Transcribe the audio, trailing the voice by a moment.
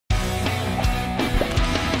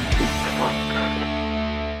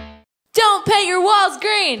your walls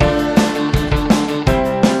green.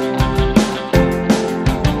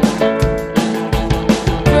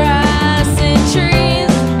 Grass and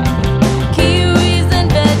trees, kiwis and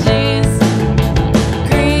veggies,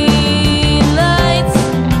 green lights,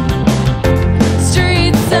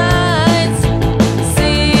 street signs,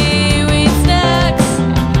 seaweed snacks,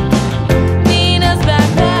 Nina's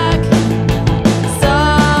backpack,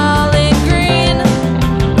 solid green,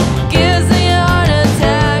 gives me a heart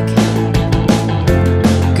attack.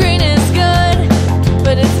 Green is good,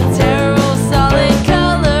 but it's a terrible solid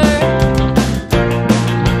color.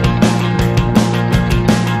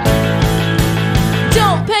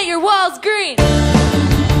 Don't paint your walls green.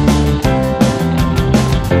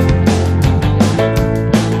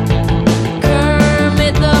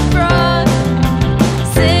 Kermit the Frog,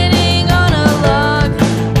 sitting on a log,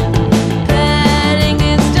 petting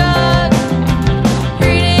his dog,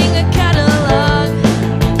 reading a catalog,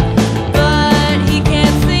 but he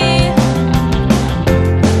can't see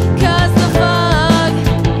 'cause the fog.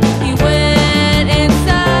 He went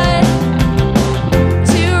inside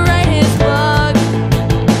to write his blog.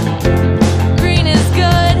 Green is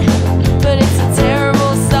good, but it's a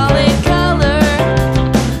terrible solid color.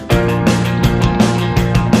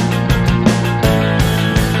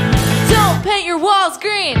 Don't paint your walls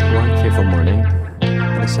green. One fateful morning,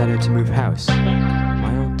 I decided to move house.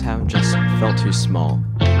 My old town just felt too small.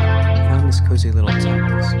 I found this cozy little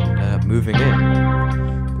townhouse and ended up moving in.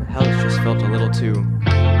 The house just felt a little too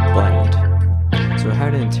bland. So I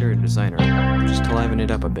hired an interior designer just to liven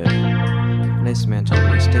it up a bit. A nice man told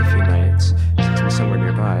me to stay a few nights, since I'm somewhere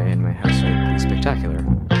nearby and my house would be spectacular.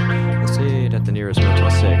 I stayed at the nearest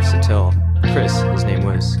Motel 6 until Chris, his name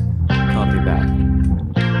was, called me back.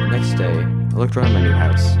 The next day, I looked around my new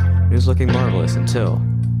house. It was looking marvelous until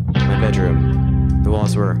my bedroom. The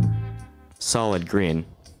walls were solid green.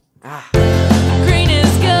 Green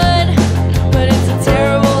is good, but it's a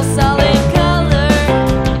terrible solid color.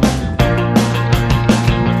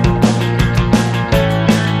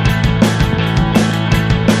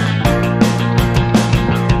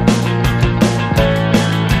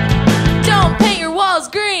 Don't paint your walls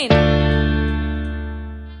green.